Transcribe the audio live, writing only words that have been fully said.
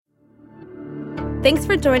Thanks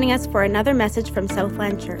for joining us for another message from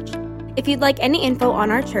Southland Church. If you'd like any info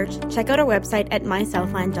on our church, check out our website at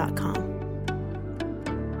mysouthland.com.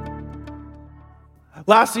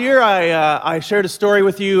 Last year, I shared a story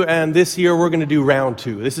with you, and this year we're going to do round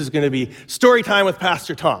two. This is going to be story time with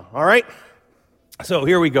Pastor Tom, all right? So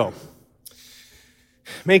here we go.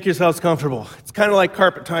 Make yourselves comfortable. It's kind of like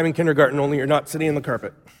carpet time in kindergarten, only you're not sitting in the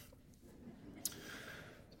carpet.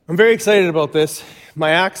 I'm very excited about this.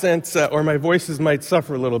 My accents or my voices might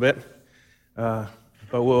suffer a little bit, but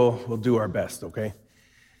we'll do our best, okay?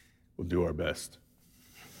 We'll do our best.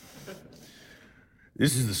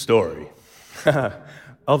 This is the story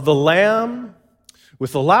of the lamb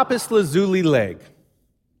with the lapis lazuli leg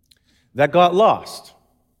that got lost.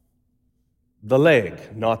 The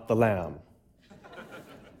leg, not the lamb.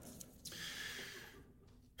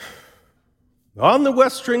 On the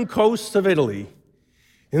western coast of Italy,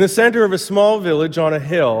 in the center of a small village on a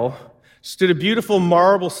hill, stood a beautiful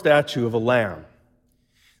marble statue of a lamb.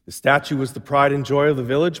 The statue was the pride and joy of the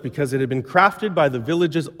village because it had been crafted by the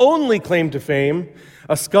village's only claim to fame,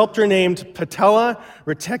 a sculptor named Patella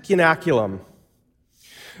Reticulaculum.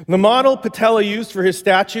 The model Patella used for his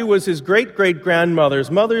statue was his great-great-grandmother's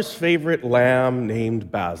mother's favorite lamb named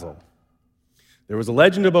Basil. There was a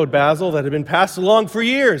legend about Basil that had been passed along for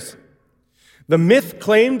years. The myth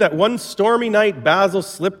claimed that one stormy night, Basil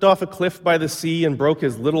slipped off a cliff by the sea and broke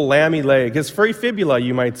his little lammy leg, his furry fibula,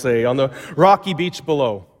 you might say, on the rocky beach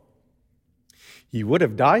below. He would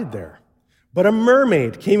have died there, but a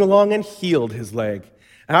mermaid came along and healed his leg,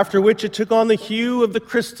 after which it took on the hue of the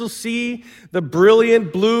crystal sea, the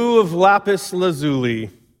brilliant blue of lapis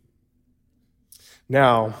lazuli.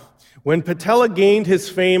 Now, when Patella gained his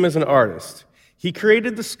fame as an artist, he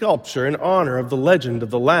created the sculpture in honor of the legend of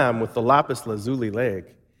the lamb with the lapis lazuli leg.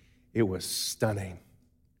 It was stunning.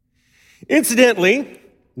 Incidentally,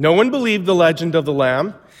 no one believed the legend of the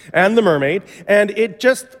lamb and the mermaid, and it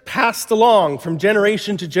just passed along from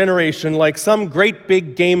generation to generation like some great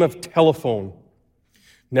big game of telephone.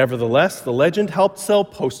 Nevertheless, the legend helped sell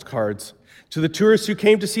postcards to the tourists who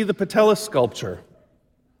came to see the Patella sculpture.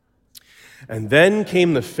 And then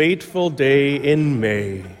came the fateful day in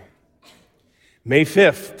May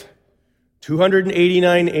 5th,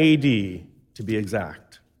 289 AD, to be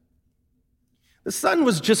exact. The sun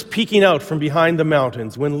was just peeking out from behind the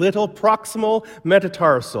mountains when little proximal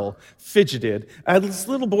metatarsal fidgeted, as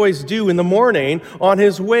little boys do in the morning, on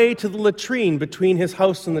his way to the latrine between his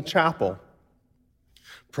house and the chapel.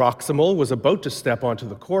 Proximal was about to step onto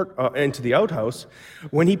the into the outhouse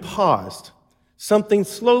when he paused, something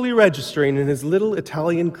slowly registering in his little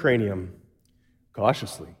Italian cranium.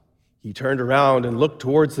 Cautiously, he turned around and looked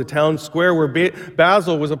towards the town square where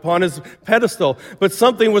Basil was upon his pedestal. But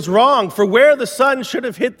something was wrong, for where the sun should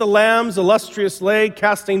have hit the lamb's illustrious leg,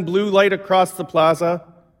 casting blue light across the plaza,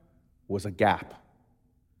 was a gap.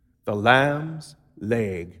 The lamb's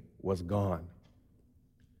leg was gone.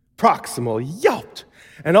 Proximal yelped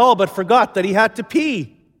and all but forgot that he had to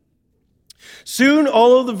pee. Soon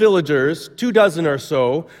all of the villagers, 24 or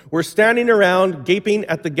so, were standing around gaping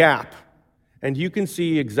at the gap. And you can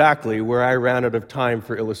see exactly where I ran out of time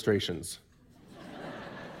for illustrations.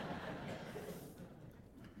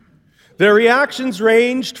 Their reactions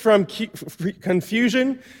ranged from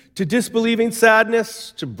confusion to disbelieving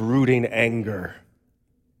sadness to brooding anger.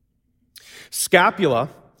 Scapula,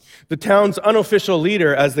 the town's unofficial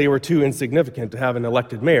leader, as they were too insignificant to have an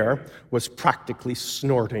elected mayor, was practically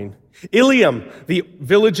snorting. Ilium, the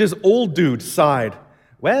village's old dude, sighed.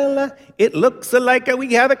 Well, it looks like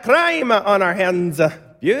we have a crime on our hands,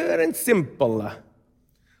 pure and simple.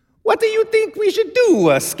 What do you think we should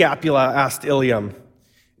do, Scapula asked Ilium.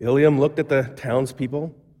 Ilium looked at the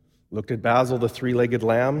townspeople, looked at Basil the three-legged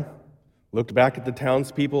lamb, looked back at the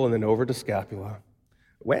townspeople, and then over to Scapula.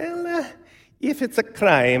 Well, if it's a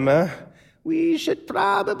crime, we should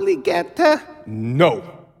probably get... No,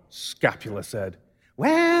 Scapula said.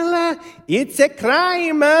 Well, it's a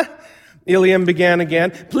crime, Ilium began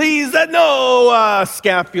again. Please, no,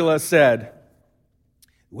 Scapula said.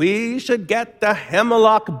 We should get the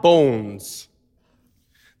hemlock bones.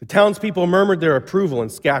 The townspeople murmured their approval,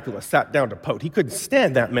 and Scapula sat down to pout. He couldn't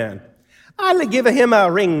stand that man. I'll give him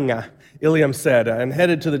a ring, Ilium said, and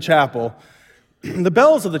headed to the chapel. The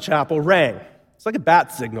bells of the chapel rang. It's like a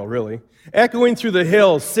bat signal, really, echoing through the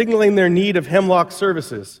hills, signaling their need of Hemlock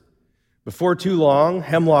services. Before too long,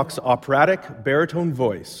 Hemlock's operatic baritone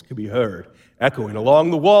voice could be heard, echoing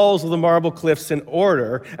along the walls of the marble cliffs in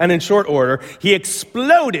short order, he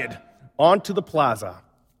exploded onto the plaza.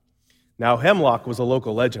 Now, Hemlock was a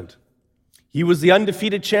local legend. He was the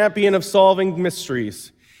undefeated champion of solving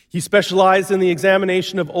mysteries. He specialized in the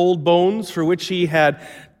examination of old bones, for which he had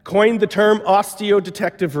coined the term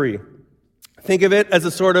osteodetectively. Think of it as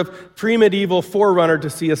a sort of pre-medieval forerunner to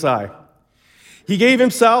CSI. He gave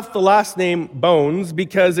himself the last name Bones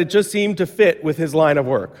because it just seemed to fit with his line of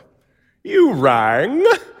work. "You rang?"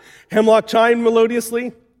 Hemlock chimed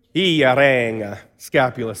melodiously. "He rang,"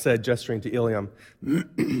 Scapula said, gesturing to Ilium.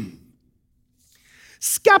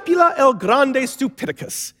 "Scapula el grande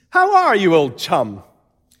stupidicus. How are you, old chum?"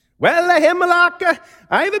 "Well, Hemlock,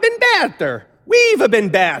 I've been better. We've been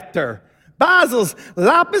better. Basil's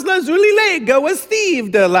lapis lazuli Lego was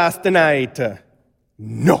thieved last night."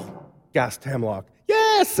 "No," gasped Hemlock.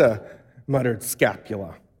 "Yes," muttered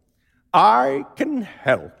Scapula. "I can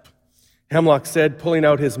help," Hemlock said, pulling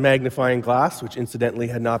out his magnifying glass, which incidentally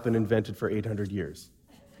had not been invented for 800 years.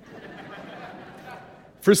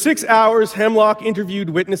 For 6 hours, Hemlock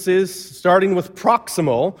interviewed witnesses, starting with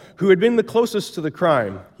Proximal, who had been the closest to the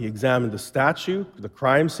crime. He examined the statue, the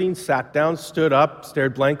crime scene, sat down, stood up,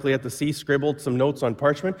 stared blankly at the sea, scribbled some notes on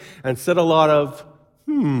parchment, and said a lot of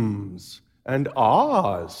hmms and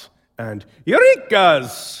ahs and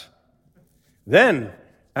eurekas. Then,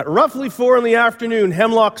 at roughly 4 p.m,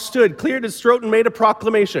 Hemlock stood, cleared his throat, and made a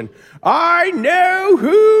proclamation. "I know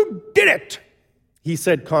who did it," he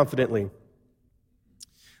said confidently.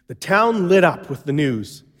 The town lit up with the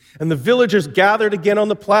news, and the villagers gathered again on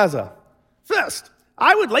the plaza. "First,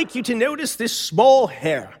 I would like you to notice this small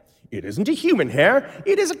hair. It isn't a human hair,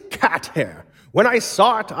 it is a cat hair. When I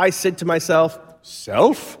saw it, I said to myself,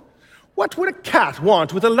 'Self, what would a cat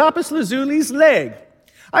want with a lapis lazuli's leg?'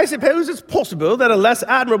 I suppose it's possible that a less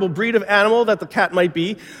admirable breed of animal that the cat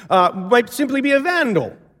might simply be a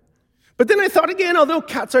vandal. But then I thought again, although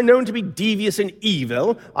cats are known to be devious and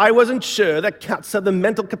evil, I wasn't sure that cats had the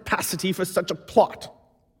mental capacity for such a plot.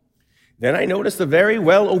 Then I noticed a very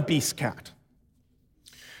well-obese cat.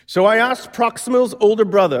 So I asked Proximal's older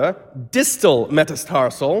brother, Distal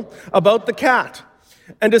Metatarsal, about the cat,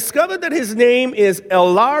 and discovered that his name is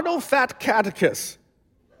Elardo Fat Caticus.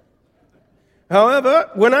 However,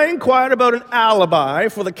 when I inquired about an alibi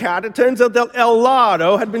for the cat, it turns out that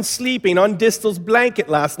Elardo had been sleeping on Distal's blanket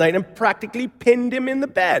last night and practically pinned him in the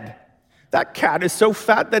bed. That cat is so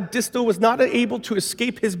fat that Distal was not able to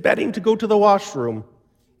escape his bedding to go to the washroom.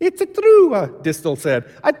 "It's true," Distal said.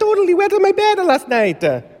 "I totally wet my bed last night."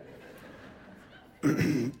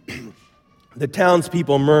 The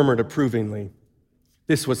townspeople murmured approvingly.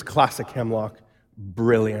 This was classic Hemlock.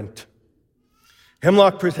 Brilliant.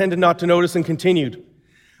 Hemlock pretended not to notice and continued.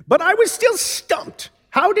 "But I was still stumped.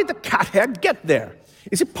 How did the cat hair get there?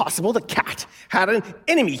 Is it possible the cat had an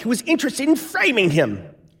enemy who was interested in framing him?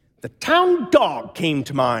 The town dog came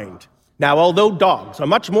to mind. Now, although dogs are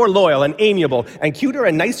much more loyal and amiable and cuter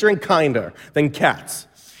and nicer and kinder than cats,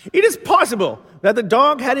 it is possible that the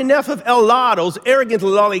dog had enough of Elardo's arrogant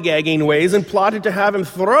lollygagging ways and plotted to have him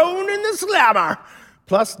thrown in the slammer.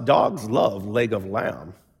 Plus, dogs love leg of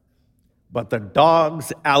lamb. But the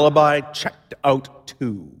dog's alibi checked out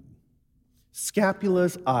too."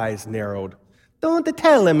 Scapula's eyes narrowed. "Don't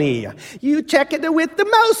tell me. You check it with the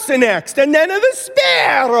mouse next, and then the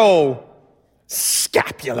sparrow."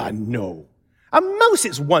 "Scapula, no. A mouse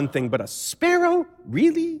is one thing, but a sparrow?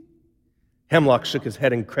 Really?" Hemlock shook his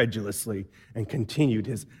head incredulously and continued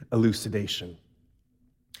his elucidation.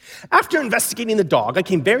 "After investigating the dog, I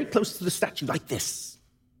came very close to the statue like this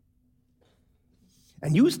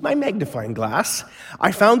and used my magnifying glass.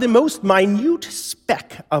 I found the most minute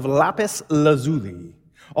speck of lapis lazuli,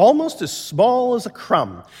 almost as small as a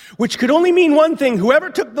crumb, which could only mean one thing. Whoever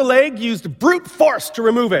took the leg used brute force to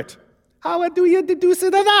remove it." "How do you deduce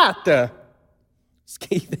that?"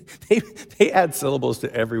 They add syllables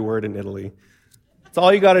to every word in Italy. It's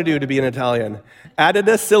all you got to do to be an Italian. Added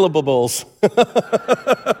the syllables.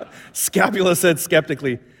 Scapula said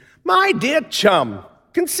skeptically, "My dear chum,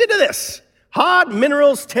 consider this. Hard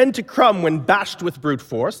minerals tend to crumb when bashed with brute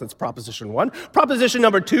force. That's proposition 1. Proposition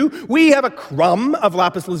number 2, we have a crumb of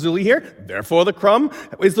lapis lazuli here. Therefore, the crumb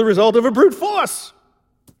is the result of a brute force."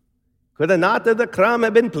 "Could not the crumb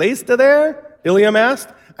have been placed there?" Ilium asked.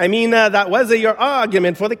 "I mean, that was your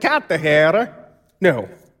argument for the cat hair." No,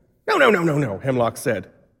 Hemlock said.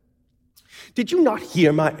 "Did you not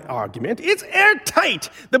hear my argument? It's airtight.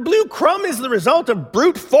 The blue crumb is the result of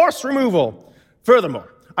brute force removal. Furthermore,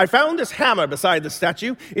 I found this hammer beside the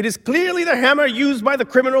statue. It is clearly the hammer used by the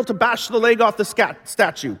criminal to bash the leg off the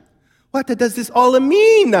statue." "What does this all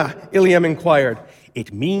mean?" Ilium inquired.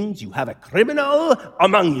 "It means you have a criminal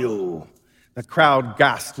among you." The crowd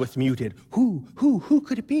gasped with muted. Who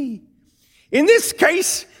could it be?" "In this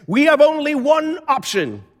case, we have only one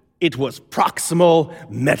option. It was Proximal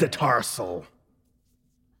Metatarsal."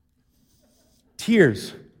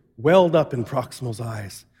 Tears welled up in Proximal's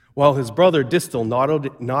eyes, while his brother Distal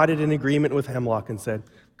nodded in agreement with Hemlock and said,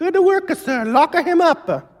 "Good work, sir. Lock him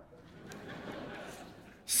up."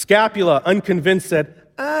 Scapula, unconvinced, said,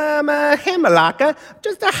 Hemlock,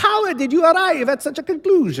 just how did you arrive at such a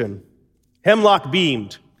conclusion?" Hemlock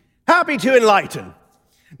beamed. "Happy to enlighten.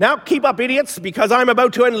 Now keep up, idiots, because I'm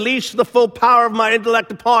about to unleash the full power of my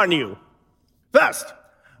intellect upon you. First,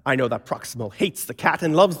 I know that Proximal hates the cat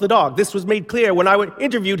and loves the dog. This was made clear when I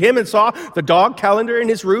interviewed him and saw the dog calendar in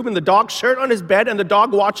his room and the dog shirt on his bed and the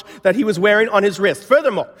dog watch that he was wearing on his wrist.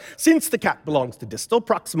 Furthermore, since the cat belongs to Distal,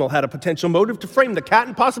 Proximal had a potential motive to frame the cat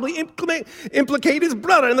and possibly implicate his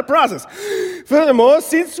brother in the process. Furthermore,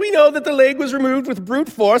 since we know that the leg was removed with brute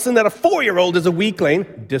force and that a 4-year-old is a weakling,"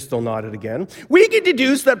 Distal nodded again, "we can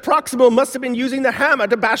deduce that Proximal must have been using the hammer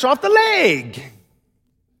to bash off the leg."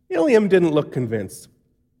 Ilium didn't look convinced.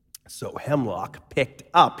 So Hemlock picked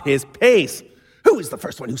up his pace. "Who is the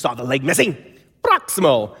first one who saw the leg missing?"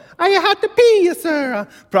 "Proximal." "I had to pee, sir,"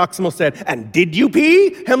 Proximal said. "And did you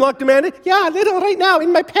pee?" Hemlock demanded. "Yeah, a little right now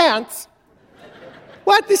in my pants."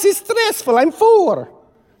 "What? This is stressful. I'm 4.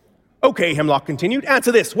 "Okay," Hemlock continued.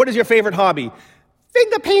 "Answer this. What is your favorite hobby?"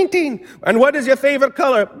 "Finger painting." "And what is your favorite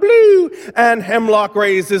color?" "Blue." And Hemlock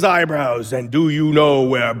raised his eyebrows. "And do you know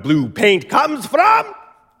where blue paint comes from?"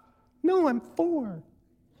 "No, I'm 4.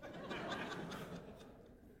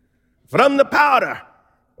 "From the powder."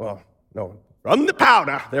 From the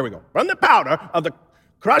powder. There we go. "From the powder of the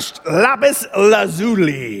crushed lapis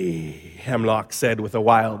lazuli," Hemlock said with a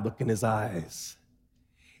wild look in his eyes.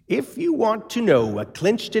 "If you want to know what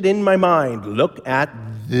clinched it in my mind, look at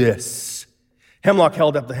this." Hemlock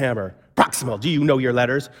held up the hammer. "Proximal, do you know your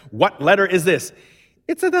letters? What letter is this?"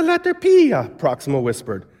 "It's the letter P," Proximal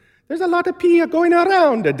whispered. "There's a lot of P going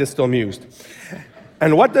around," Distal mused.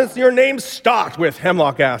 "And what does your name start with?"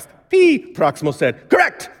 Hemlock asked. "P," Proximal said.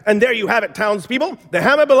 "Correct! And there you have it, townspeople. The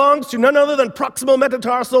hammer belongs to none other than Proximal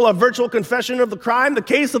Metatarsal, a virtual confession of the crime. The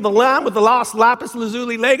case of the lamb with the lost lapis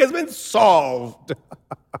lazuli leg has been solved."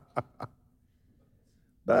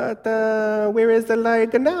 "But where is the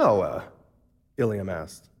leg now?" Ilium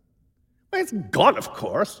asked. "Well, it's gone, of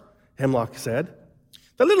course," Hemlock said.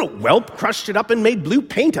 "The little whelp crushed it up and made blue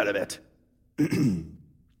paint out of it."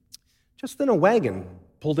 Just then a wagon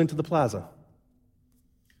pulled into the plaza.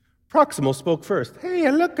 Proximal spoke first. "Hey,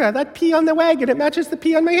 look, that P on the wagon, it matches the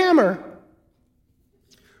P on my hammer."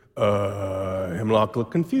 Hemlock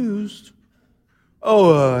looked confused.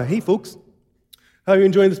 Hey, folks. How are you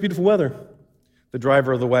enjoying this beautiful weather?" The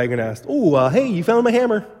driver of the wagon asked. Hey, you found my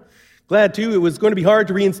hammer." "Glad to. It was going to be hard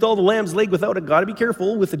to reinstall the lamb's leg without it. Gotta be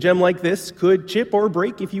careful with a gem like this. Could chip or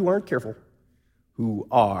break if you aren't careful." "Who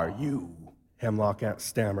are you?" Hemlock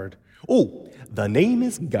stammered. The name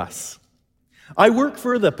is Gus. I work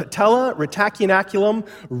for the Patella Retacunaculum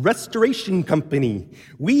Restoration Company.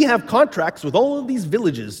 We have contracts with all of these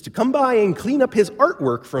villages to come by and clean up his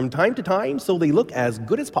artwork from time to time so they look as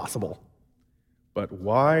good as possible." "But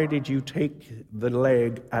why did you take the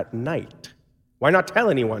leg at night? Why not tell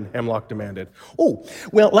anyone?" Hemlock demanded.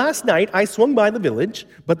 Last night I swung by the village,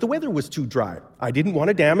 but the weather was too dry. I didn't want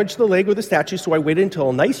to damage the leg or the statue, so I waited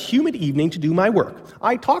until a nice humid evening to do my work.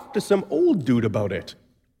 I talked to some old dude about it."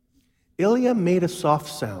 Ilium made a soft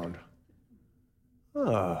sound.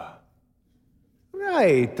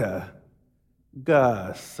 Right,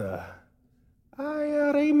 Gus. I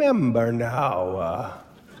remember now.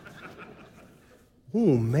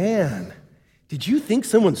 Man. Did you think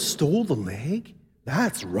someone stole the leg?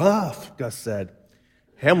 That's rough, Gus said.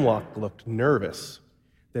 Hemlock looked nervous.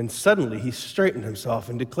 Then suddenly he straightened himself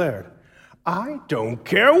and declared, "I don't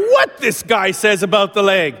care what this guy says about the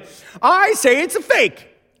leg. I say it's a fake.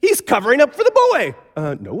 He's covering up for the boy."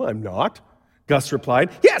 No, I'm not," Gus replied.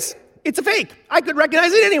 "Yes, it's a fake. I could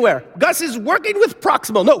recognize it anywhere. Gus is working with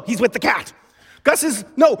Proximal. No, he's with the cat. Gus is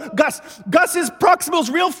Proximal's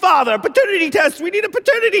real father. Paternity test. We need a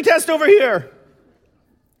paternity test over here."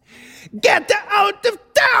 "Get out of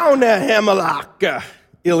town, Hemlock,"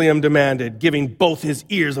 Ilium demanded, giving both his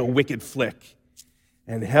ears a wicked flick.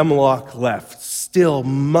 And Hemlock left, still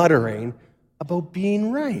muttering about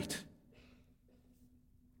being right.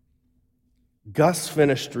 Gus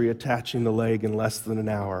finished reattaching the leg in less than an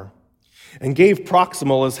hour and gave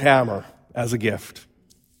Proximal his hammer as a gift.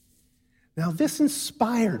 Now, this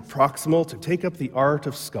inspired Proximal to take up the art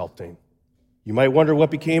of sculpting. You might wonder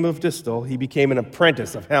what became of Distal. He became an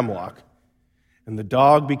apprentice of Hemlock. And the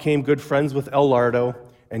dog became good friends with El Lardo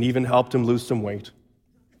and even helped him lose some weight.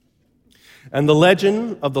 And the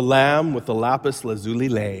legend of the lamb with the lapis lazuli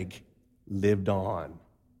leg lived on.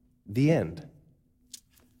 The end.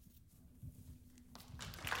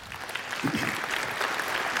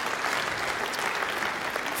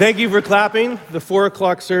 Thank you for clapping. The 4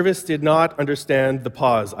 o'clock service did not understand the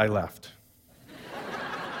pause I left.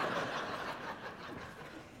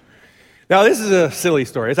 Now, this is a silly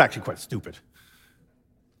story. It's actually quite stupid.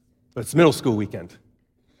 But it's middle school weekend.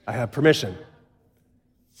 I have permission.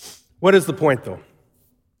 What is the point, though?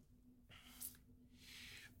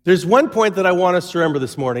 There's one point that I want us to remember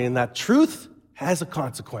this morning, and that truth has a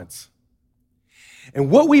consequence. And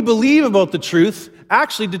what we believe about the truth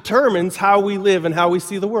actually determines how we live and how we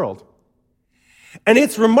see the world. And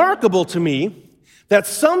it's remarkable to me that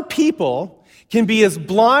some people can be as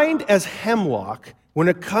blind as hemlock when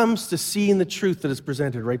it comes to seeing the truth that is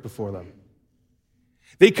presented right before them.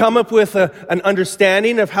 They come up with an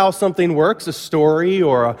understanding of how something works, a story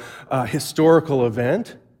or a historical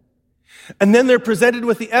event, and then they're presented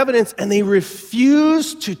with the evidence and they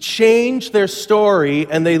refuse to change their story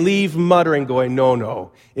and they leave muttering, going,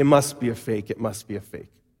 no, it must be a fake, it must be a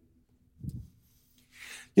fake.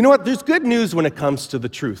 You know what? There's good news when it comes to the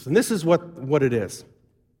truth, and this is what it is.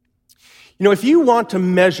 You know, if you want to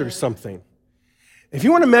measure something, if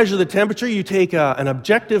you want to measure the temperature, you take an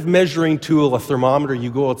objective measuring tool, a thermometer,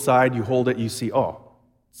 you go outside, you hold it, you see,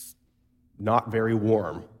 it's not very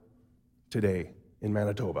warm today in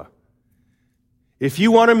Manitoba. If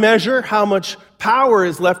you want to measure how much power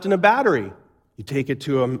is left in a battery, you take it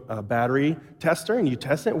to a battery tester and you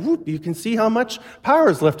test it, you can see how much power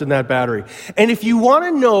is left in that battery. And if you want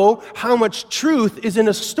to know how much truth is in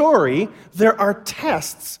a story, there are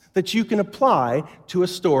tests that you can apply to a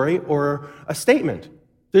story or a statement.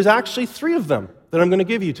 There's actually 3 of them that I'm going to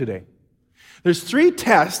give you today. There's 3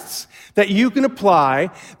 tests that you can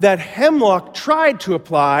apply that Hemlock tried to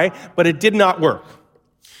apply, but it did not work.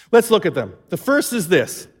 Let's look at them. The first is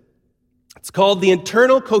this. It's called the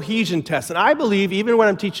internal cohesion test. And I believe, even when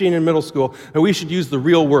I'm teaching in middle school, that we should use the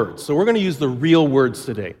real words. So we're going to use the real words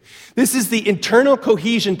today. This is the internal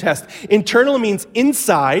cohesion test. Internal means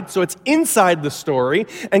inside, so it's inside the story.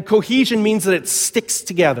 And cohesion means that it sticks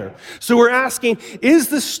together. So we're asking, is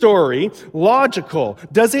the story logical?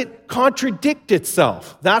 Does it contradict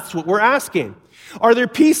itself? That's what we're asking. Are there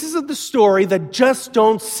pieces of the story that just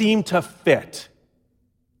don't seem to fit?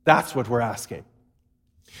 That's what we're asking.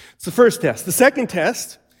 It's the first test. The second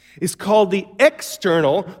test is called the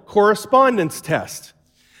external correspondence test.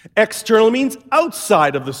 External means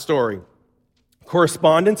outside of the story.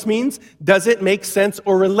 Correspondence means, does it make sense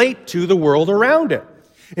or relate to the world around it?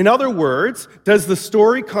 In other words, does the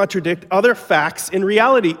story contradict other facts in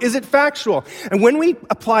reality? Is it factual? And when we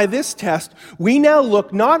apply this test, we now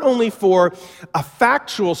look not only for a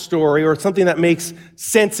factual story or something that makes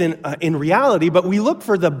sense in reality, but we look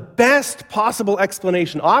for the best possible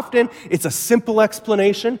explanation. Often, it's a simple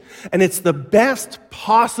explanation, and it's the best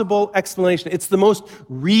possible explanation. It's the most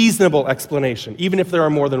reasonable explanation, even if there are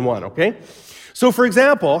more than one, okay? So, for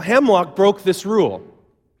example, Hemlock broke this rule.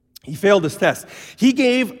 He failed this test. He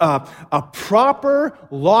gave a proper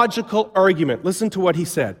logical argument. Listen to what he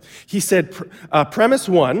said. He said, premise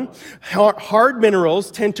 1, hard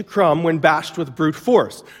minerals tend to crumb when bashed with brute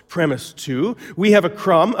force. Premise 2, we have a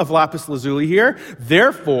crumb of lapis lazuli here.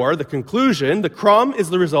 Therefore, the conclusion, the crumb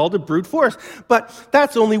is the result of brute force. But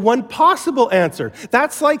that's only one possible answer.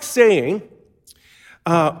 That's like saying,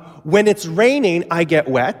 when it's raining, I get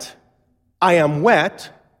wet. I am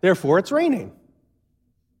wet, therefore it's raining.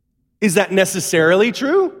 Is that necessarily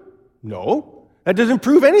true? No. That doesn't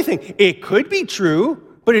prove anything. It could be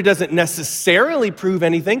true, but it doesn't necessarily prove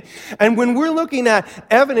anything. And when we're looking at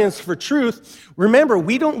evidence for truth, remember,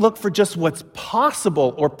 we don't look for just what's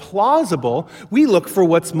possible or plausible. We look for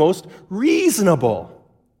what's most reasonable.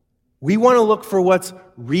 We want to look for what's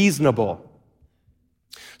reasonable.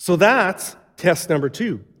 So that's test number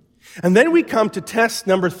 2. And then we come to test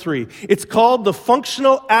number 3. It's called the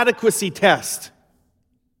functional adequacy test.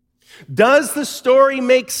 Does the story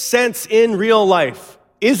make sense in real life?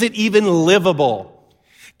 Is it even livable?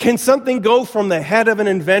 Can something go from the head of an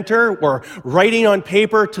inventor or writing on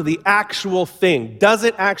paper to the actual thing? Does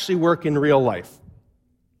it actually work in real life?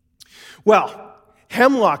 Well,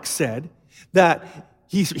 Hemlock said that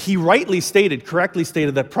he correctly stated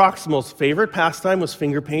that Proximal's favorite pastime was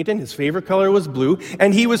finger painting, his favorite color was blue,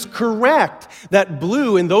 and he was correct that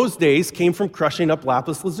blue in those days came from crushing up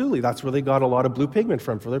lapis lazuli. That's where they got a lot of blue pigment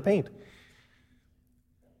from for their paint.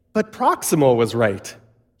 But Proximal was right.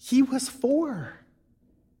 He was 4.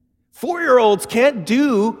 4-year-olds can't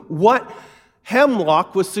do what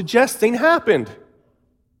Hemlock was suggesting happened.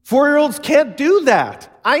 4-year-olds can't do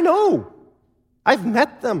that. I know. I've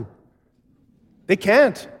met them. They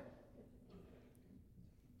can't.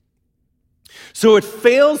 So it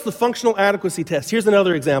fails the functional adequacy test. Here's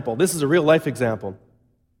another example. This is a real life example.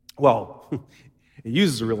 Well, It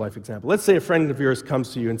uses a real life example. Let's say a friend of yours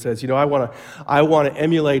comes to you and says, I want to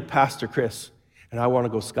emulate Pastor Chris, and I want to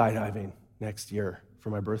go skydiving next year for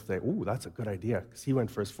my birthday. Ooh, that's a good idea, because he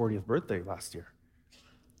went for his 40th birthday last year.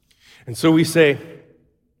 And so we say,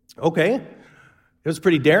 okay, it was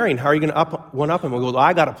pretty daring. How are you going to one-up him? We'll go,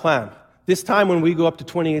 I got a plan. This time when we go up to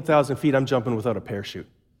 28,000 feet, I'm jumping without a parachute.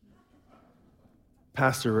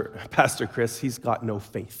 Pastor Chris, he's got no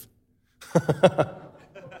faith.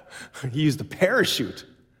 He used a parachute.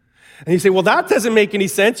 And you say, well, that doesn't make any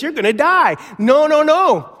sense. You're going to die. No.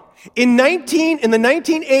 In the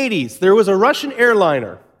 1980s, there was a Russian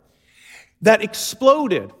airliner that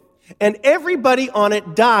exploded, and everybody on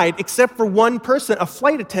it died except for one person, a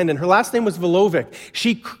flight attendant. Her last name was Volovic.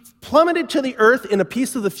 She plummeted to the earth in a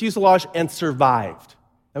piece of the fuselage and survived.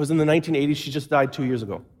 That was in the 1980s. She just died 2 years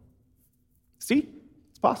ago. See?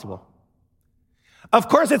 It's possible. Of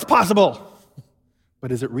course it's possible.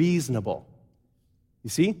 But is it reasonable? You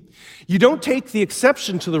see? You don't take the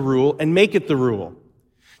exception to the rule and make it the rule.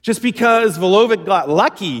 Just because Volovic got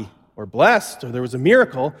lucky or blessed or there was a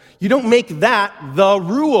miracle, you don't make that the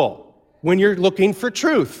rule when you're looking for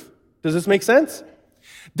truth. Does this make sense?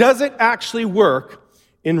 Does it actually work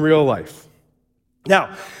in real life?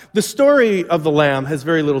 Now, the story of the lamb has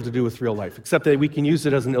very little to do with real life, except that we can use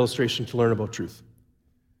it as an illustration to learn about truth.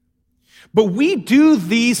 But we do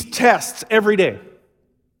these tests every day.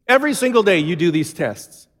 Every single day you do these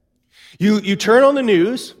tests. You turn on the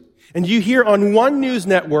news, and you hear on one news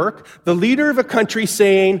network the leader of a country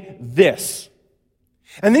saying this.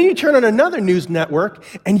 And then you turn on another news network,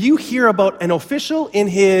 and you hear about an official in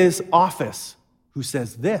his office who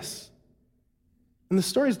says this. And the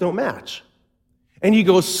stories don't match. And you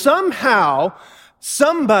go, somehow,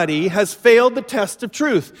 somebody has failed the test of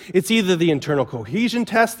truth. It's either the internal cohesion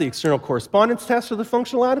test, the external correspondence test, or the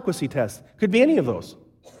functional adequacy test. Could be any of those.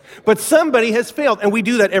 But somebody has failed, and we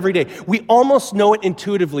do that every day. We almost know it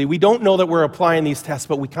intuitively. We don't know that we're applying these tests,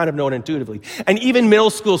 but we kind of know it intuitively. And even middle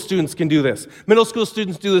school students can do this. Middle school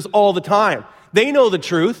students do this all the time. They know the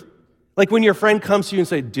truth. Like when your friend comes to you and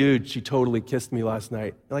says, dude, she totally kissed me last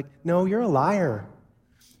night. You're like, no, you're a liar.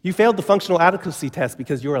 You failed the functional adequacy test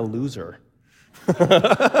because you're a loser.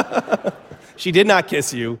 She did not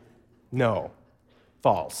kiss you. No.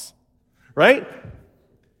 False. Right?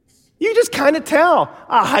 You just kind of tell.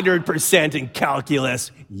 100% in calculus.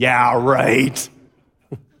 Yeah, right.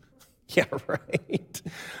 Yeah, right.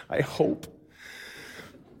 I hope.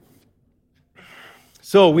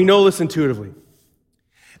 So we know this intuitively.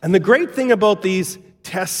 And the great thing about these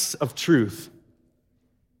tests of truth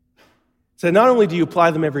is that not only do you apply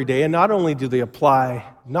them every day, and not only do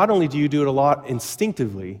you do it a lot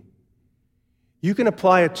instinctively, you can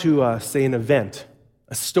apply it to, say, an event,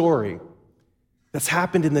 a story, that's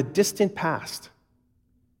happened in the distant past.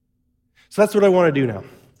 So that's what I want to do now.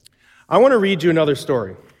 I want to read you another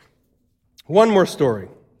story. One more story.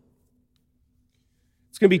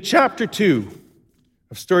 It's going to be chapter 2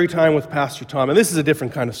 of Story Time with Pastor Tom, and this is a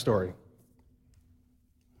different kind of story.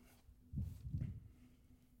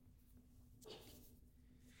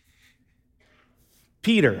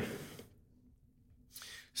 Peter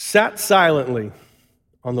sat silently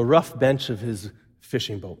on the rough bench of his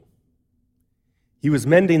fishing boat. He was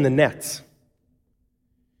mending the nets.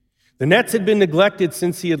 The nets had been neglected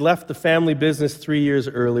since he had left the family business 3 years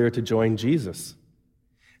earlier to join Jesus.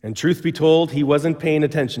 And truth be told, he wasn't paying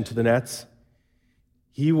attention to the nets.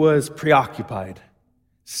 He was preoccupied,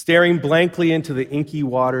 staring blankly into the inky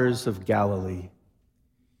waters of Galilee.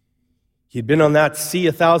 He'd been on that sea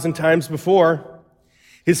 1,000 times before.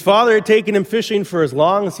 His father had taken him fishing for as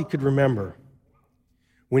long as he could remember.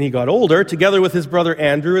 When he got older, together with his brother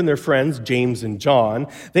Andrew and their friends, James and John,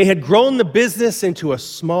 they had grown the business into a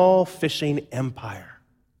small fishing empire.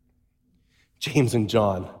 James and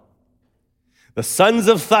John, the sons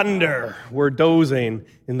of thunder, were dozing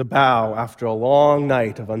in the bow after a long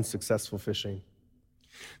night of unsuccessful fishing.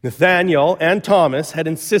 Nathaniel and Thomas had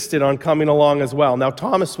insisted on coming along as well. Now,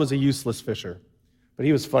 Thomas was a useless fisher, but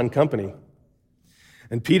he was fun company.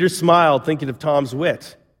 And Peter smiled, thinking of Tom's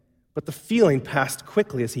wit. But the feeling passed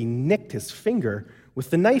quickly as he nicked his finger with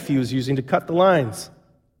the knife he was using to cut the lines.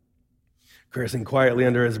 Cursing quietly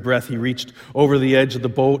under his breath, he reached over the edge of the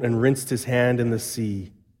boat and rinsed his hand in the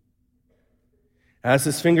sea. As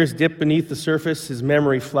his fingers dipped beneath the surface, his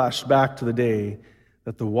memory flashed back to the day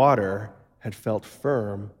that the water had felt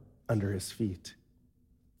firm under his feet.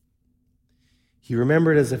 He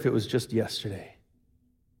remembered as if it was just yesterday.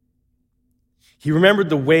 He remembered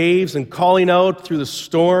the waves and calling out through the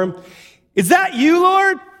storm, "Is that you,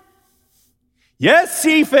 Lord?" "Yes,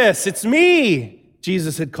 Cephas, it's me,"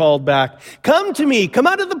 Jesus had called back. "Come to me, come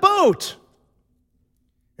out of the boat."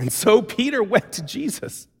 And so Peter went to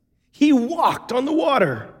Jesus. He walked on the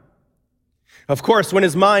water. Of course, when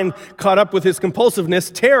his mind caught up with his compulsiveness,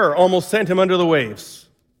 terror almost sent him under the waves.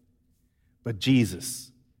 But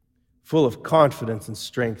Jesus, full of confidence and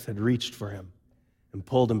strength, had reached for him and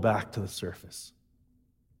pulled him back to the surface.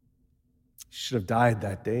 He should have died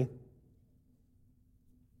that day.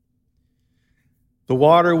 The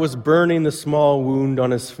water was burning the small wound on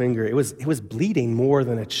his finger. It was bleeding more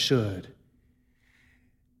than it should.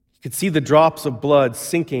 You could see the drops of blood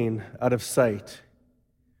sinking out of sight.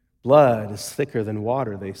 Blood is thicker than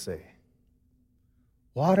water, they say.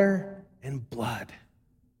 Water and blood.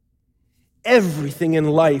 Everything in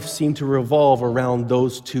life seemed to revolve around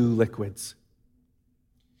those two liquids.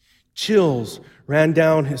 Chills ran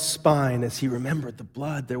down his spine as he remembered the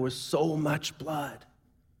blood. There was so much blood.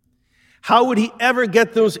 How would he ever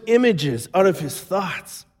get those images out of his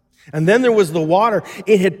thoughts? And then there was the water.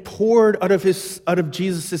 It had poured out of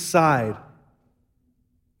Jesus' side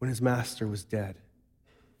when his master was dead.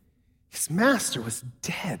 His master was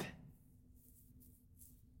dead.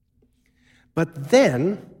 But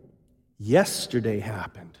then, yesterday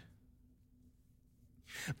happened.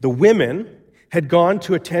 The women had gone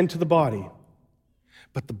to attend to the body.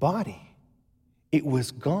 But the body, it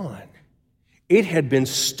was gone. It had been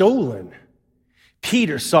stolen.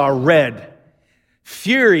 Peter saw red.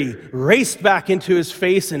 Fury raced back into his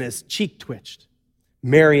face and his cheek twitched.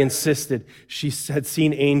 Mary insisted she had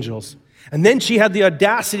seen angels. And then she had the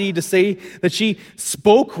audacity to say that she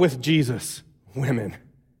spoke with Jesus. Women.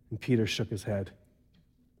 And Peter shook his head.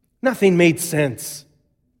 Nothing made sense.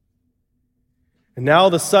 And now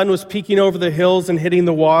the sun was peeking over the hills and hitting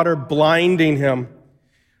the water, blinding him.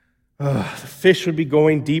 The fish would be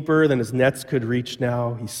going deeper than his nets could reach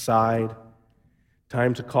now. He sighed.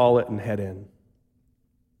 Time to call it and head in.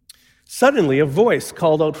 Suddenly, a voice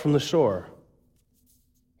called out from the shore.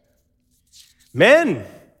 Men,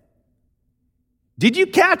 did you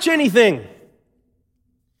catch anything?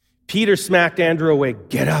 Peter smacked Andrew away.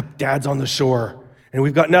 Get up, Dad's on the shore, and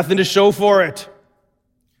we've got nothing to show for it.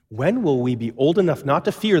 When will we be old enough not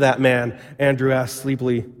to fear that man? Andrew asked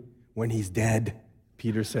sleepily. When he's dead,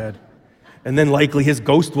 Peter said. And then likely his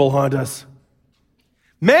ghost will haunt us.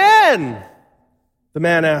 Man, the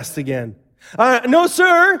man asked again. No,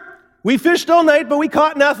 sir. We fished all night, but we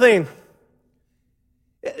caught nothing.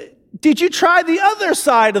 Did you try the other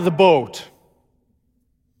side of the boat?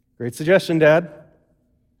 Great suggestion, Dad.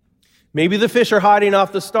 Maybe the fish are hiding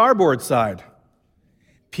off the starboard side.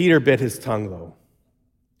 Peter bit his tongue, though.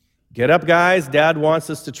 Get up, guys. Dad wants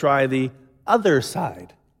us to try the other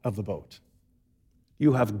side of the boat.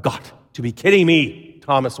 You have got to be kidding me,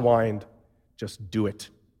 Thomas whined. Just do it,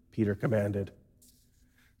 Peter commanded.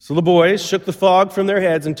 So the boys shook the fog from their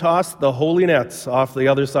heads and tossed the holy nets off the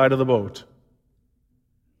other side of the boat.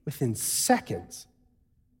 Within seconds,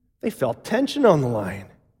 they felt tension on the line.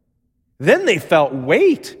 Then they felt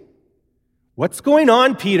weight. What's going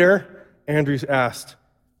on, Peter? Andrew asked.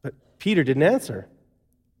 But Peter didn't answer.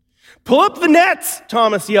 Pull up the nets,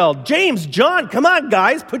 Thomas yelled. James, John, come on,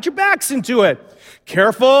 guys, put your backs into it.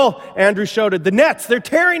 Careful, Andrew shouted. The nets, they're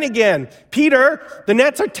tearing again. Peter, the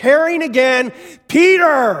nets are tearing again.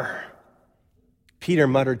 Peter! Peter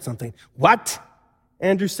muttered something. What?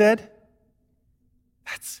 Andrew said.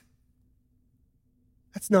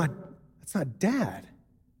 That's not Dad.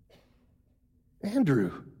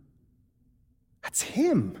 Andrew, that's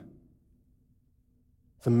him.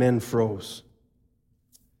 The men froze.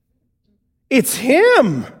 It's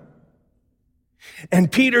him!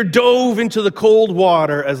 And Peter dove into the cold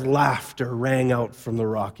water as laughter rang out from the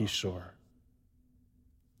rocky shore.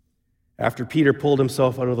 After Peter pulled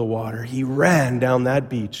himself out of the water, he ran down that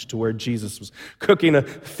beach to where Jesus was cooking a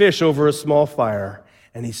fish over a small fire,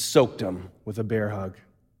 and he soaked him with a bear hug.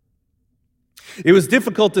 It was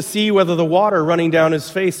difficult to see whether the water running down his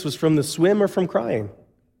face was from the swim or from crying.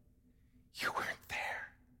 You weren't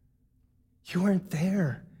there. You weren't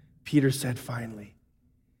there, Peter said finally.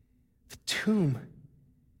 The tomb,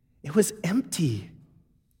 it was empty.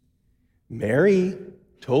 Mary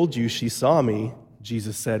told you she saw me,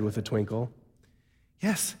 Jesus said with a twinkle.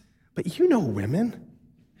 Yes, but you know women.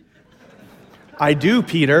 I do,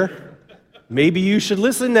 Peter. Maybe you should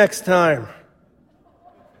listen next time.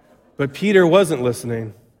 But Peter wasn't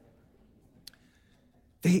listening.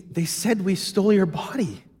 They said we stole your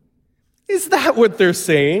body. Is that what they're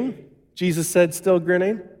saying? Jesus said, still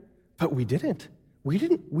grinning. But we didn't. We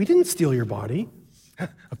didn't steal your body.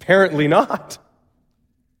 Apparently not.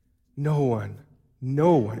 No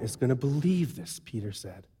one is going to believe this, Peter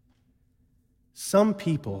said. Some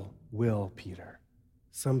people will, Peter.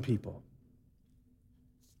 Some people.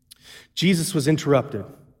 Jesus was interrupted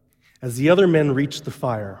as the other men reached the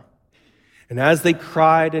fire. And as they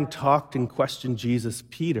cried and talked and questioned Jesus,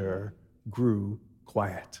 Peter grew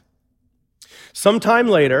quiet. Sometime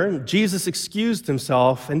later, Jesus excused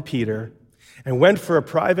himself and Peter and went for a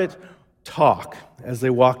private talk as they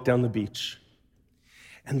walked down the beach.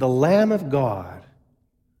 And the Lamb of God,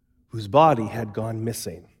 whose body had gone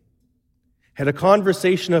missing, had a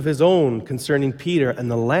conversation of his own concerning Peter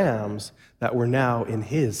and the lambs that were now in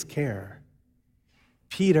his care.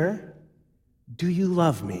 Peter, do you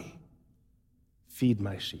love me? Feed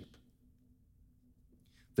my sheep.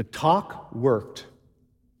 The talk worked.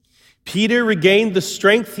 Peter regained the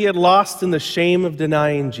strength he had lost in the shame of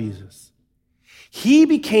denying Jesus. He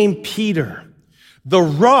became Peter, the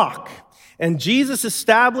rock, and Jesus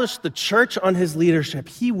established the church on his leadership.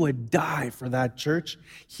 He would die for that church.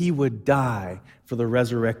 He would die for the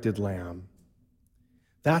resurrected Lamb.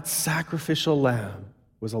 That sacrificial Lamb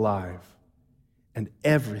was alive, and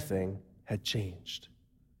everything had changed.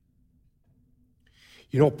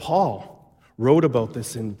 You know, Paul wrote about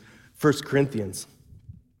this in 1 Corinthians.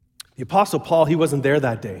 The Apostle Paul, he wasn't there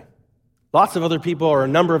that day. Lots of other people, or a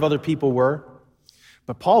number of other people were,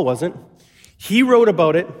 but Paul wasn't. He wrote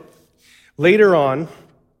about it later on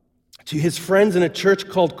to his friends in a church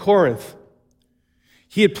called Corinth.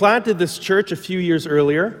 He had planted this church a few years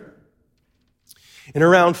earlier, in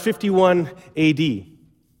around 51 AD.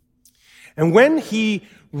 And when he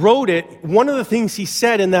wrote it, one of the things he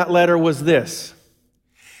said in that letter was this: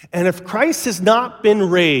 and if Christ has not been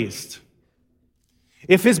raised,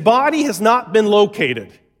 if his body has not been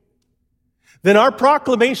located, then our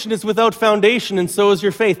proclamation is without foundation, and so is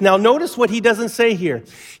your faith. Now, notice what he doesn't say here.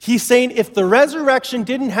 He's saying if the resurrection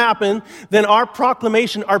didn't happen, then our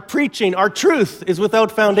proclamation, our preaching, our truth is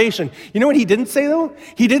without foundation. You know what he didn't say, though?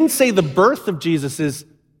 He didn't say the birth of Jesus is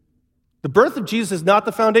not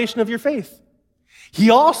the foundation of your faith.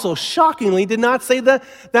 He also, shockingly, did not say that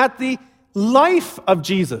the life of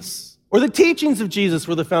Jesus or the teachings of Jesus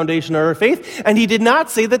were the foundation of our faith, and he did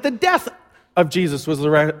not say that the death of Jesus was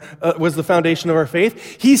the foundation of our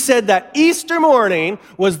faith. He said that Easter morning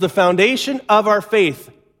was the foundation of our faith.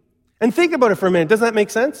 And think about it for a minute. Doesn't that make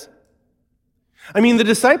sense? I mean, the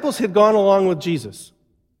disciples had gone along with Jesus.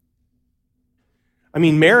 I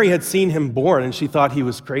mean, Mary had seen him born, and she thought he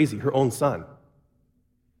was crazy, her own son.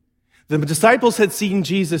 The disciples had seen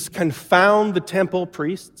Jesus confound the temple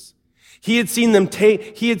priests. They had seen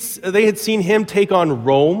him take on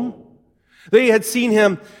Rome. They had seen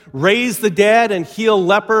him raise the dead and heal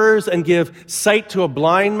lepers and give sight to a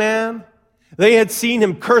blind man. They had seen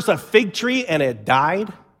him curse a fig tree and it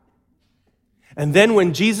died. And then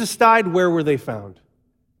when Jesus died, where were they found?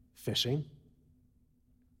 Fishing.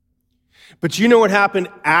 But you know what happened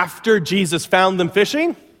after Jesus found them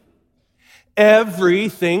fishing?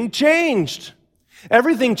 Everything changed.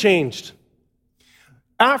 Everything changed.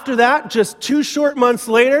 After that, just 2 short months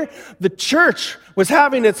later, the church was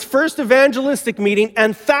having its first evangelistic meeting,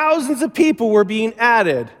 and thousands of people were being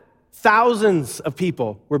added. Thousands of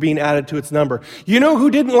people were being added to its number. You know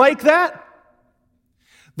who didn't like that?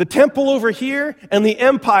 The temple over here and the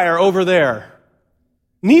empire over there.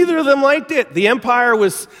 Neither of them liked it. The empire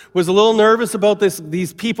was a little nervous about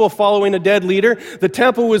these people following a dead leader. The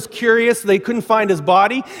temple was curious. They couldn't find his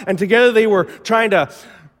body, and together they were trying to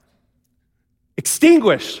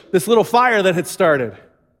extinguish this little fire that had started.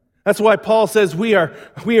 That's why Paul says we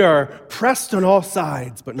are pressed on all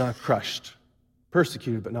sides, but not crushed,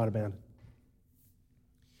 persecuted, but not abandoned.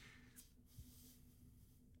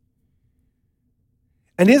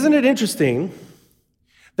 And isn't it interesting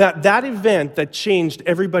that event that changed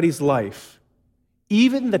everybody's life,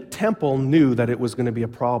 even the temple knew that it was going to be a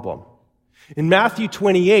problem. In Matthew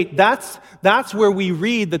 28, that's where we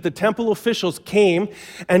read that the temple officials came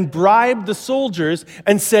and bribed the soldiers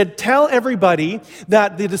and said, tell everybody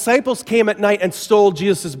that the disciples came at night and stole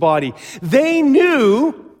Jesus' body. They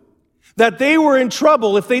knew that they were in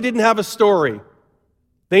trouble if they didn't have a story.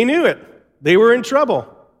 They knew it. They were in trouble.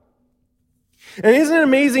 And isn't it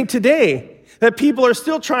amazing today that people are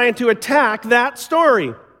still trying to attack that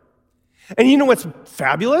story? And you know what's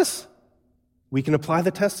fabulous? We can apply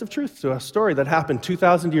the test of truth to a story that happened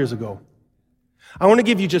 2,000 years ago. I want to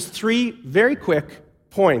give you just 3 very quick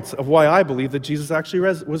points of why I believe that Jesus actually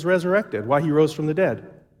was resurrected, why he rose from the dead.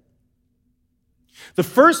 The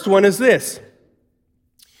first one is this.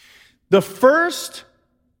 The first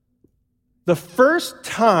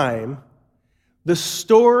time the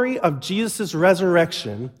story of Jesus'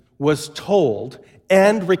 resurrection was told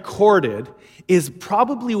and recorded is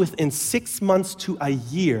probably within 6 months to a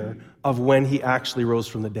year of when he actually rose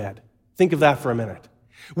from the dead. Think of that for a minute.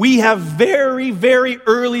 We have very, very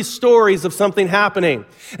early stories of something happening.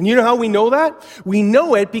 And you know how we know that? We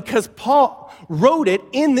know it because Paul wrote it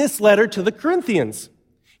in this letter to the Corinthians.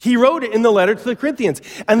 He wrote it in the letter to the Corinthians.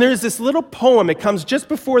 And there's this little poem. It comes just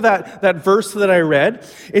before that verse that I read.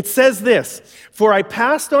 It says this, "For I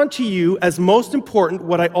passed on to you as most important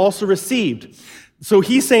what I also received." So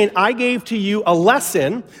he's saying, I gave to you a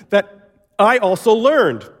lesson that I also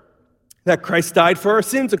learned. That Christ died for our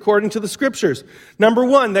sins according to the Scriptures. Number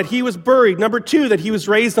 1, that he was buried. Number 2, that he was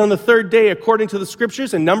raised on the third day according to the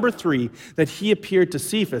Scriptures. And number 3, that he appeared to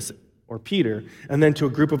Cephas, or Peter, and then to a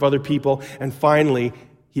group of other people. And finally,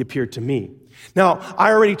 he appeared to me. Now,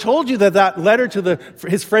 I already told you that letter to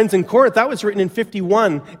his friends in Corinth, that was written in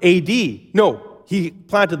 51 AD. No, he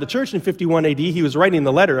planted the church in 51 AD. He was writing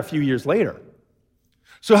the letter a few years later.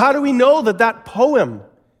 So how do we know that poem,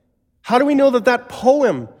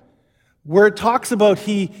 where it talks about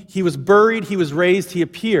he was buried, he was raised, he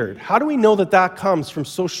appeared. How do we know that comes from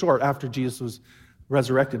so short after Jesus was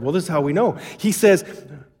resurrected? Well, this is how we know. He says,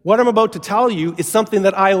 what I'm about to tell you is something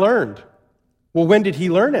that I learned. Well, when did he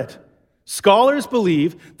learn it? Scholars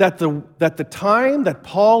believe that the time that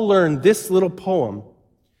Paul learned this little poem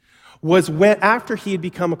was after he had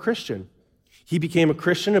become a Christian. He became a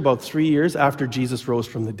Christian about 3 years after Jesus rose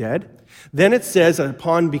from the dead. Then it says,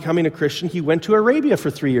 upon becoming a Christian, he went to Arabia for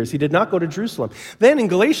 3 years. He did not go to Jerusalem. Then in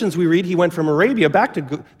Galatians, we read he went from Arabia back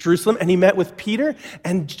to Jerusalem, and he met with Peter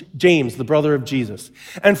and James, the brother of Jesus.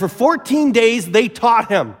 And for 14 days, they taught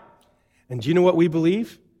him. And do you know what we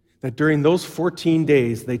believe? That during those 14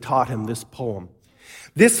 days, they taught him this poem.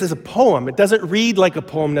 This is a poem. It doesn't read like a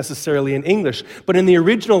poem necessarily in English, but in the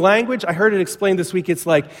original language, I heard it explained this week, it's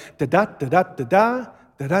like da-da-da-da-da-da,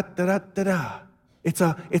 da-da-da-da-da-da. It's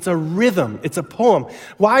a rhythm. It's a poem.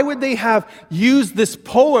 Why would they have used this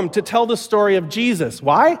poem to tell the story of Jesus?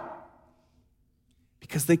 Why?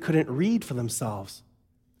 Because they couldn't read for themselves.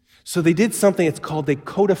 So they did something, it's called, they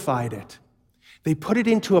codified it. They put it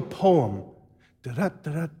into a poem.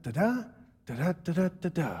 Da-da-da-da-da-da,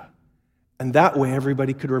 da-da-da-da-da-da. And that way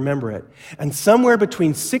everybody could remember it. And somewhere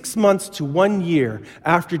between 6 months to 1 year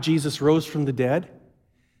after Jesus rose from the dead,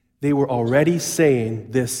 they were already saying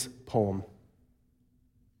this poem.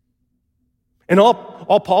 And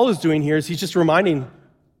all Paul is doing here is he's just reminding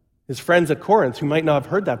his friends at Corinth who might not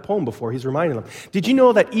have heard that poem before, he's reminding them. Did you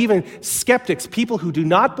know that even skeptics, people who do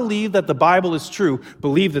not believe that the Bible is true,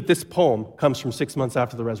 believe that this poem comes from 6 months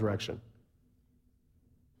after the resurrection?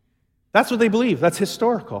 That's what they believe. That's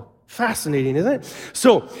historical. Fascinating, isn't it?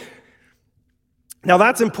 So, now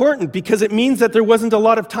that's important because it means that there wasn't a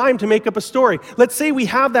lot of time to make up a story. Let's say we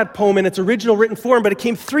have that poem in its original written form, but it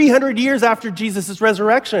came 300 years after Jesus'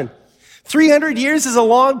 resurrection. 300 years is a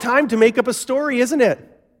long time to make up a story, isn't it?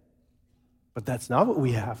 But that's not what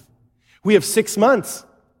we have. We have 6 months.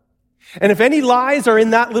 And if any lies are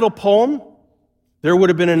in that little poem, there would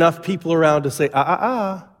have been enough people around to say,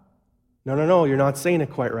 no, you're not saying it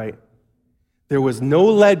quite right. There was no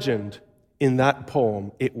legend in that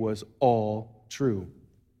poem. It was all true.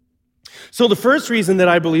 So the first reason that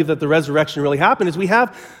I believe that the resurrection really happened is we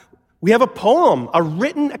have a poem, a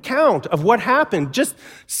written account of what happened just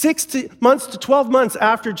 6 months to 12 months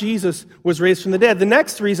after Jesus was raised from the dead. The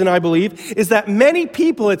next reason I believe is that many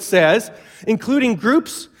people, it says, including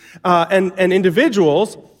groups and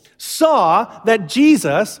individuals, saw that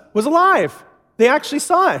Jesus was alive. They actually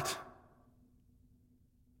saw it.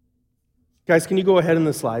 Guys, can you go ahead in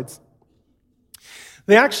the slides?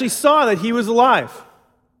 They actually saw that he was alive.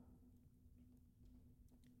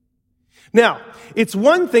 Now, it's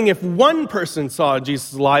one thing if one person saw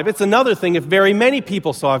Jesus alive. It's another thing if very many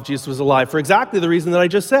people saw if Jesus was alive, for exactly the reason that I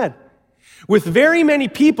just said. With very many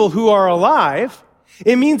people who are alive,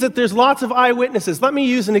 it means that there's lots of eyewitnesses. Let me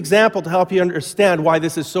use an example to help you understand why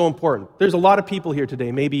this is so important. There's a lot of people here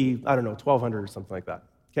today, maybe, 1,200 or something like that,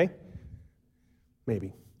 okay?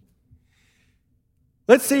 Maybe.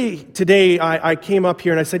 Let's say today I came up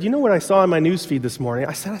here and I said, you know what I saw in my news feed this morning?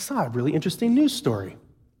 I said, I saw a really interesting news story.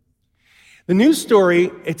 The news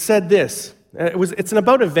story, it said this. It's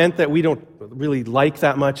about an event that we don't really like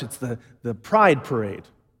that much. It's the Pride Parade.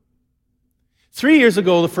 3 years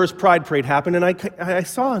ago, the first Pride Parade happened, and I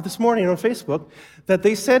saw this morning on Facebook that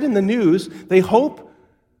they said in the news they hope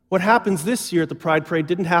what happens this year at the Pride Parade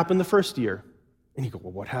didn't happen the first year. And you go,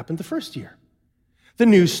 well, what happened the first year? The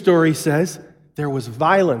news story says there was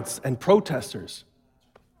violence and protesters.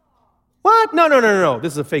 What? No.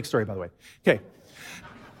 This is a fake story, by the way. Okay.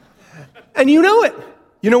 And you know it.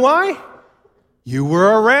 You know why? You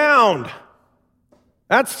were around.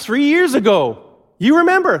 That's 3 years ago. You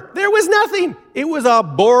remember, there was nothing. It was a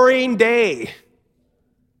boring day.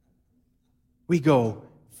 We go,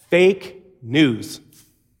 fake news.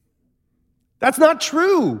 That's not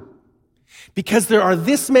true. Because there are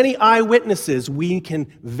this many eyewitnesses, we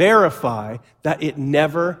can verify that it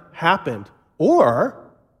never happened.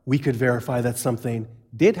 Or we could verify that something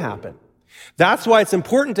did happen. That's why it's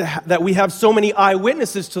important that we have so many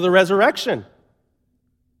eyewitnesses to the resurrection.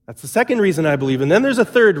 That's the second reason I believe. And then there's a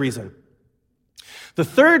third reason. The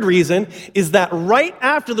third reason is that right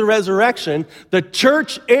after the resurrection, the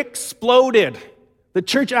church exploded. The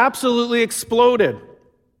church absolutely exploded.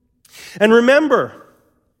 And remember,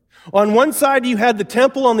 on one side you had the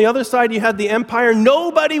temple, on the other side you had the empire.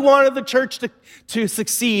 Nobody wanted the church to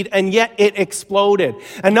succeed, and yet it exploded.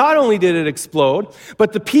 And not only did it explode,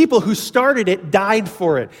 but the people who started it died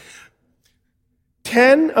for it.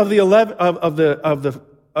 10 of the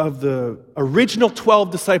original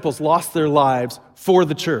 12 disciples lost their lives for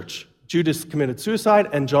the church. Judas committed suicide,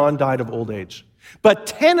 and John died of old age. But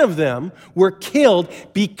 10 of them were killed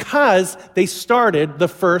because they started the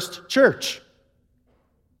first church.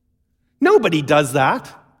 Nobody does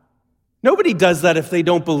that. Nobody does that if they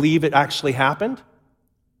don't believe it actually happened.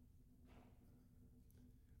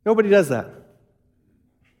 Nobody does that.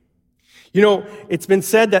 You know, it's been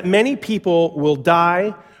said that many people will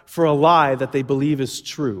die for a lie that they believe is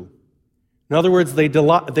true. In other words, they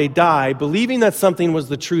die believing that something was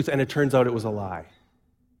the truth and it turns out it was a lie.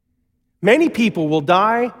 Many people will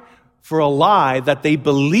die for a lie that they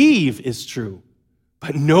believe is true,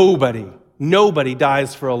 but nobody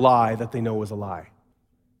dies for a lie that they know was a lie.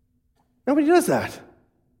 Nobody does that.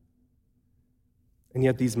 And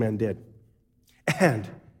yet these men did. And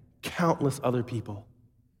countless other people.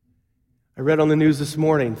 I read on the news this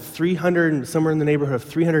morning, somewhere in the neighborhood of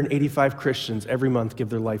 385 Christians every month give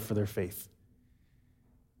their life for their faith.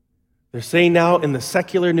 They're saying now in the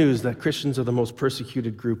secular news that Christians are the most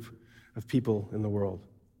persecuted group of people in the world.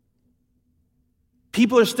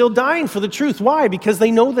 People are still dying for the truth. Why? Because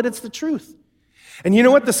they know that it's the truth. And you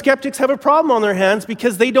know what? The skeptics have a problem on their hands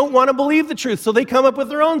because they don't want to believe the truth. So they come up with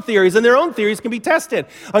their own theories, and their own theories can be tested.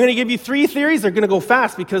 I'm going to give you 3 theories. They're going to go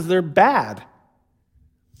fast because they're bad.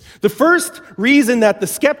 The first reason that the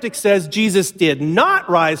skeptic says Jesus did not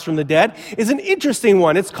rise from the dead is an interesting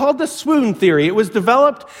one. It's called the swoon theory. It was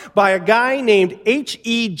developed by a guy named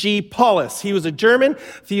H.E.G. Paulus. He was a German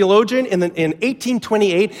theologian in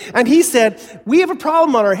 1828, and he said, we have a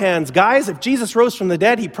problem on our hands, guys. If Jesus rose from the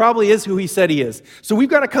dead, he probably is who he said he is. So we've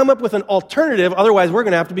got to come up with an alternative, otherwise we're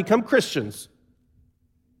going to have to become Christians.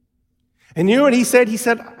 And you know what he said? He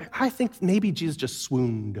said, I think maybe Jesus just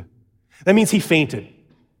swooned. That means he fainted.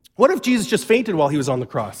 What if Jesus just fainted while he was on the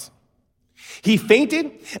cross? He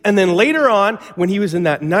fainted, and then later on, when he was in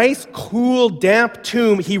that nice, cool, damp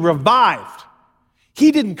tomb, he revived.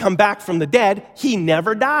 He didn't come back from the dead. He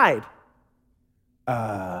never died.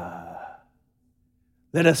 Let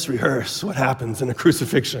us rehearse what happens in a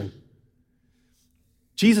crucifixion.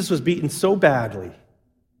 Jesus was beaten so badly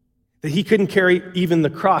that he couldn't carry even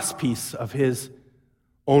the cross piece of his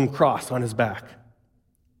own cross on his back.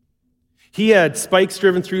 He had spikes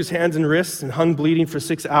driven through his hands and wrists and hung bleeding for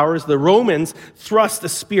 6 hours. The Romans thrust a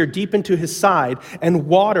spear deep into his side, and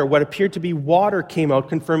water, what appeared to be water, came out,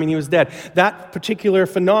 confirming he was dead. That particular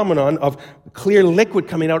phenomenon of clear liquid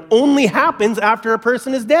coming out only happens after a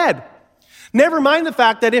person is dead. Never mind the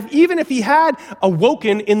fact that even if he had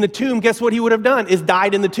awoken in the tomb, guess what he would have done? Is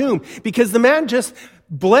died in the tomb. Because the man just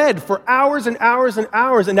bled for hours and hours and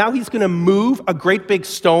hours, and now he's going to move a great big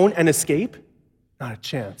stone and escape? Not a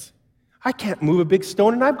chance. I can't move a big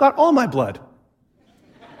stone, and I've got all my blood.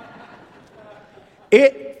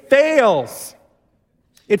 It fails.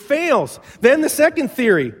 It fails. Then the second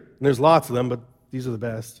theory, and there's lots of them, but these are the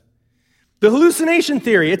best. The hallucination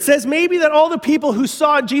theory. It says maybe that all the people who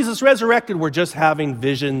saw Jesus resurrected were just having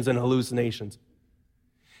visions and hallucinations.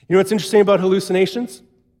 You know what's interesting about hallucinations?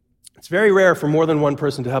 It's very rare for more than one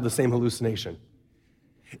person to have the same hallucination.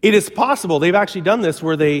 It is possible, they've actually done this,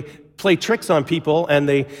 where they play tricks on people and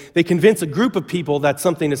they convince a group of people that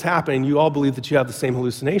something is happening and you all believe that you have the same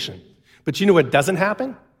hallucination. But you know what doesn't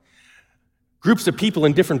happen? Groups of people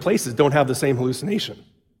in different places don't have the same hallucination.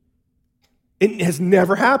 It has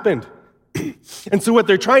never happened. And so what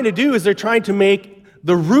they're trying to do is they're trying to make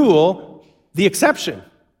the rule the exception.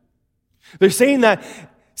 They're saying that,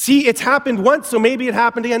 see, it's happened once, so maybe it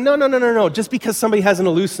happened again. No. Just because somebody has an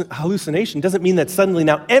hallucination doesn't mean that suddenly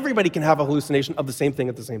now everybody can have a hallucination of the same thing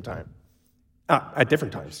at the same time, at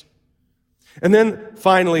different times. And then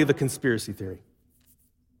finally, the conspiracy theory.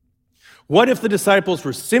 What if the disciples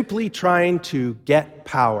were simply trying to get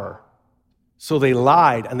power? So they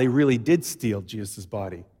lied and they really did steal Jesus'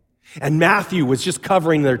 body. And Matthew was just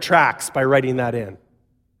covering their tracks by writing that in.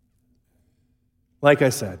 Like I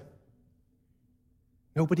said,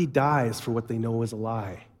 nobody dies for what they know is a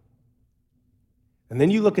lie. And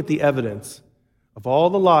then you look at the evidence of all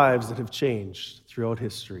the lives that have changed throughout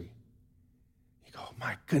history. You go,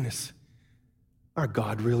 my goodness, our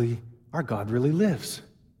God really lives.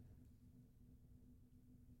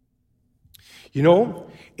 You know,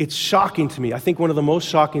 it's shocking to me. I think one of the most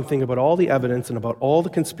shocking things about all the evidence and about all the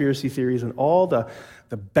conspiracy theories and all the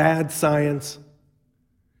bad science,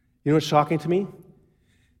 you know what's shocking to me?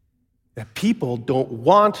 That people don't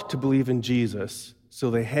want to believe in Jesus, so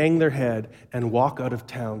they hang their head and walk out of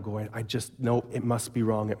town going, I just know it must be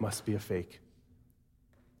wrong, it must be a fake.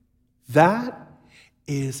 That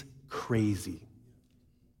is crazy.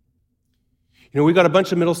 You know, we got a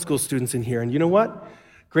bunch of middle school students in here, and you know what?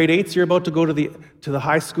 Grade 8s, you're about to go to the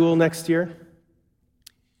high school next year.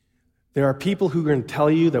 There are people who are going to tell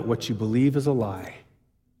you that what you believe is a lie,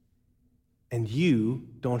 and you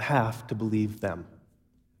don't have to believe them.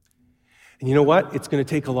 And you know what? It's going to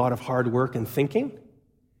take a lot of hard work and thinking,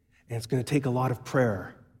 and it's going to take a lot of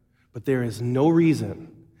prayer. But there is no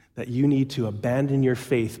reason that you need to abandon your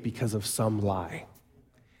faith because of some lie.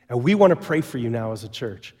 And we want to pray for you now as a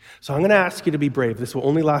church. So I'm going to ask you to be brave. This will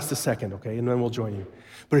only last a second, okay? And then we'll join you.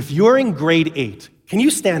 But if you're in grade 8, can you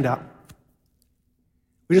stand up?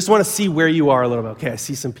 We just want to see where you are a little bit. Okay, I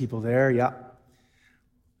see some people there. Yeah.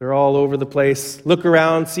 They're all over the place. Look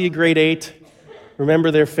around. See grade 8.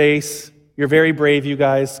 Remember their face. You're very brave, you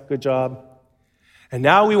guys. Good job. And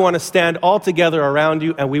now we want to stand all together around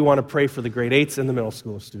you, and we want to pray for the grade 8s and the middle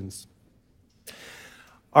school students.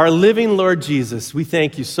 Our living Lord Jesus, we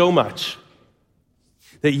thank you so much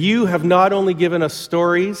that you have not only given us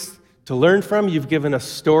stories to learn from, you've given us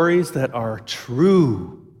stories that are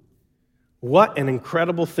true. What an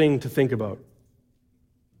incredible thing to think about.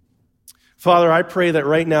 Father, I pray that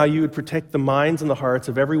right now you would protect the minds and the hearts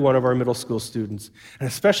of every one of our middle school students, and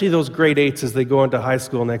especially those grade 8s as they go into high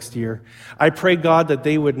school next year. I pray, God, that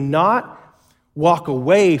they would not walk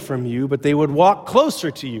away from you, but they would walk closer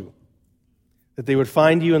to you, that they would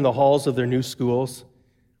find you in the halls of their new schools.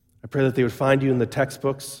 I pray that they would find you in the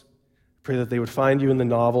textbooks. I pray that they would find you in the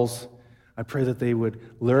novels. I pray that they would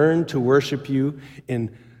learn to worship you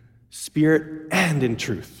in spirit and in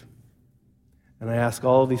truth. And I ask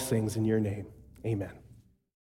all of these things in your name. Amen.